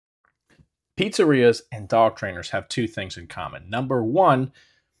Pizzerias and dog trainers have two things in common. Number one,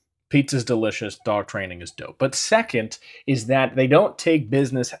 pizza's delicious, dog training is dope. But second is that they don't take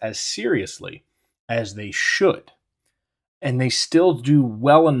business as seriously as they should. And they still do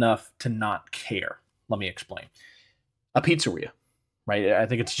well enough to not care. Let me explain. A pizzeria, right? I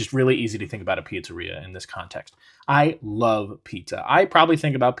think it's just really easy to think about a pizzeria in this context. I love pizza. I probably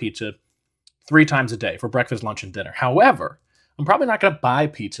think about pizza 3 times a day for breakfast, lunch, and dinner. However, I'm probably not going to buy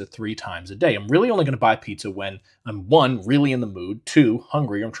pizza 3 times a day. I'm really only going to buy pizza when I'm, one, really in the mood, two,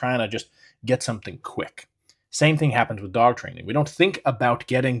 hungry, or I'm trying to just get something quick. Same thing happens with dog training. We don't think about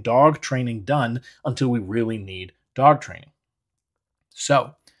getting dog training done until we really need dog training.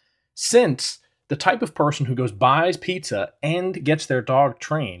 So, since the type of person who goes buys pizza and gets their dog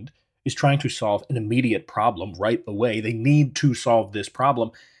trained is trying to solve an immediate problem right away, they need to solve this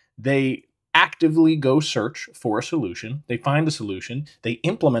problem, they actively go search for a solution, they find a solution, they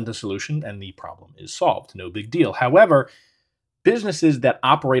implement the solution, and the problem is solved. No big deal. However, businesses that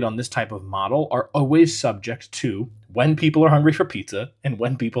operate on this type of model are always subject to when people are hungry for pizza and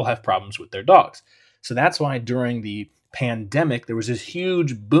when people have problems with their dogs. So that's why during the pandemic, there was this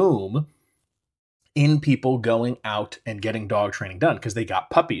huge boom in people going out and getting dog training done because they got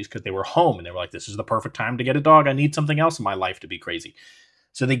puppies because they were home and they were like, this is the perfect time to get a dog. I need something else in my life to be crazy.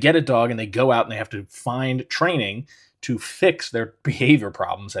 So they get a dog and they go out and they have to find training to fix their behavior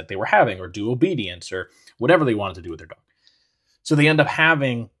problems that they were having or do obedience or whatever they wanted to do with their dog. So they end up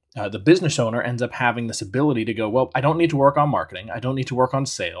having, the business owner ends up having this ability to go, well, I don't need to work on marketing. I don't need to work on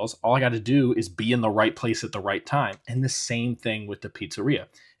sales. All I got to do is be in the right place at the right time. And the same thing with the pizzeria.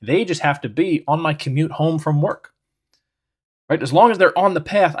 They just have to be on my commute home from work. Right? As long as they're on the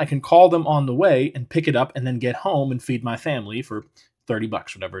path, I can call them on the way and pick it up and then get home and feed my family for $30,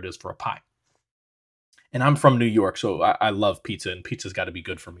 whatever it is for a pie. And I'm from New York, so I love pizza, and pizza's got to be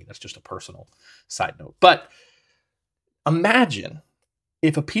good for me. That's just a personal side note. But imagine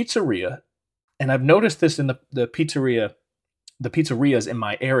if a pizzeria, and I've noticed this in the pizzerias in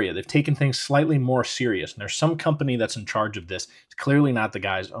my area, they've taken things slightly more serious. And there's some company that's in charge of this. It's clearly not the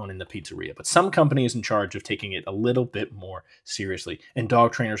guys owning the pizzeria, but some company is in charge of taking it a little bit more seriously. And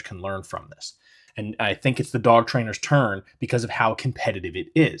dog trainers can learn from this. And I think it's the dog trainer's turn because of how competitive it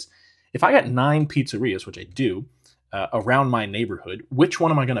is. If I got 9 pizzerias, which I do, around my neighborhood, which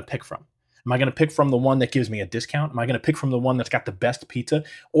one am I going to pick from? Am I going to pick from the one that gives me a discount? Am I going to pick from the one that's got the best pizza?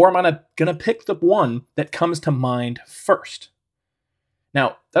 Or am I going to pick the one that comes to mind first?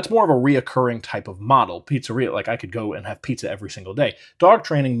 Now, that's more of a reoccurring type of model. Pizzeria, like I could go and have pizza every single day. Dog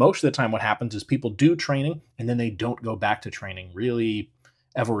training, most of the time what happens is people do training and then they don't go back to training really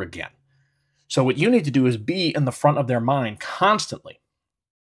ever again. So what you need to do is be in the front of their mind constantly.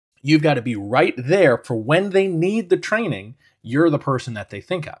 You've got to be right there for when they need the training, you're the person that they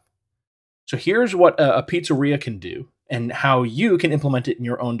think of. So here's what a pizzeria can do and how you can implement it in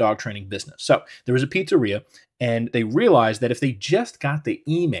your own dog training business. So there was a pizzeria and they realized that if they just got the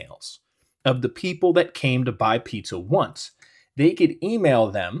emails of the people that came to buy pizza once, they could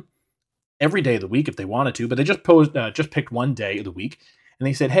email them every day of the week if they wanted to, but they just picked one day of the week and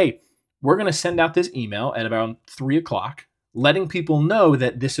they said, hey, we're going to send out this email at about 3 o'clock, letting people know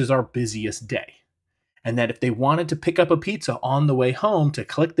that this is our busiest day. And that if they wanted to pick up a pizza on the way home, to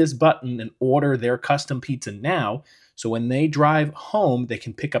click this button and order their custom pizza now. So when they drive home, they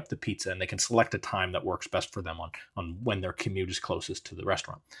can pick up the pizza and they can select a time that works best for them on when their commute is closest to the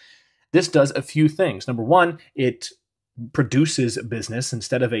restaurant. This does a few things. Number one, it produces business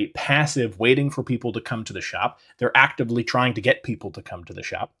instead of a passive waiting for people to come to the shop. They're actively trying to get people to come to the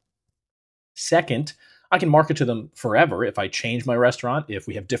shop. Second, I can market to them forever. If I change my restaurant, if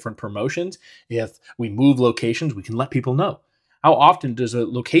we have different promotions, if we move locations, we can let people know. How often does a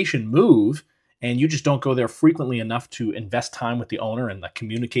location move and you just don't go there frequently enough to invest time with the owner and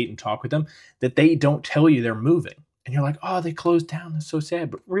communicate and talk with them that they don't tell you they're moving? And you're like, oh, they closed down. That's so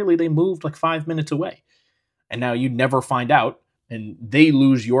sad. But really, they moved like 5 minutes away. And now you never find out and they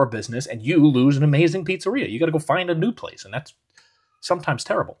lose your business and you lose an amazing pizzeria. You got to go find a new place. And that's sometimes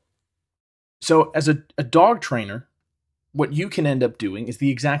terrible. So as a dog trainer, what you can end up doing is the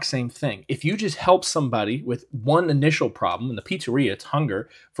exact same thing. If you just help somebody with one initial problem, in the pizzeria, it's hunger.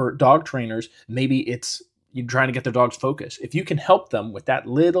 For dog trainers, maybe it's you trying to get their dog's focus. If you can help them with that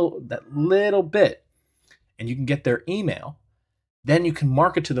little bit and you can get their email, then you can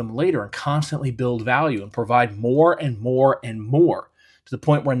market to them later and constantly build value and provide more and more and more to the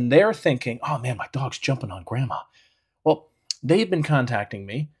point when they're thinking, oh man, my dog's jumping on grandma. Well, they've been contacting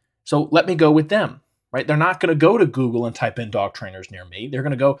me. So let me go with them, right? They're not going to go to Google and type in dog trainers near me. They're going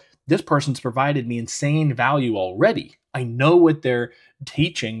to go, this person's provided me insane value already. I know what they're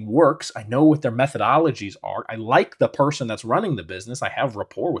teaching works. I know what their methodologies are. I like the person that's running the business. I have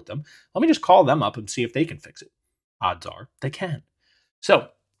rapport with them. Let me just call them up and see if they can fix it. Odds are they can. So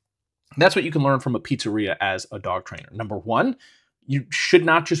that's what you can learn from a pizzeria as a dog trainer. Number one, you should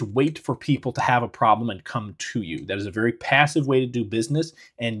not just wait for people to have a problem and come to you. That is a very passive way to do business,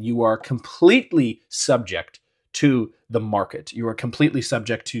 and you are completely subject to the market. You are completely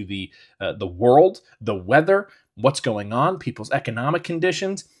subject to the world, the weather, what's going on, people's economic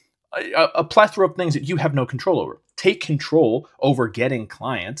conditions, a plethora of things that you have no control over. Take control over getting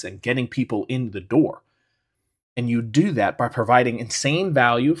clients and getting people in the door. And you do that by providing insane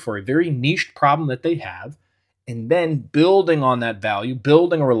value for a very niche problem that they have, and then building on that value,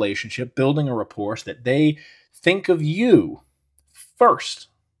 building a relationship, building a rapport so that they think of you first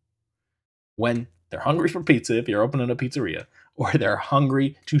when they're hungry for pizza, if you're opening a pizzeria, or they're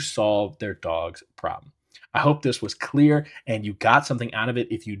hungry to solve their dog's problem. I hope this was clear and you got something out of it.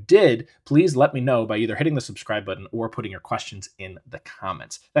 If you did, please let me know by either hitting the subscribe button or putting your questions in the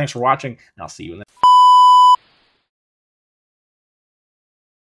comments. Thanks for watching, and I'll see you in the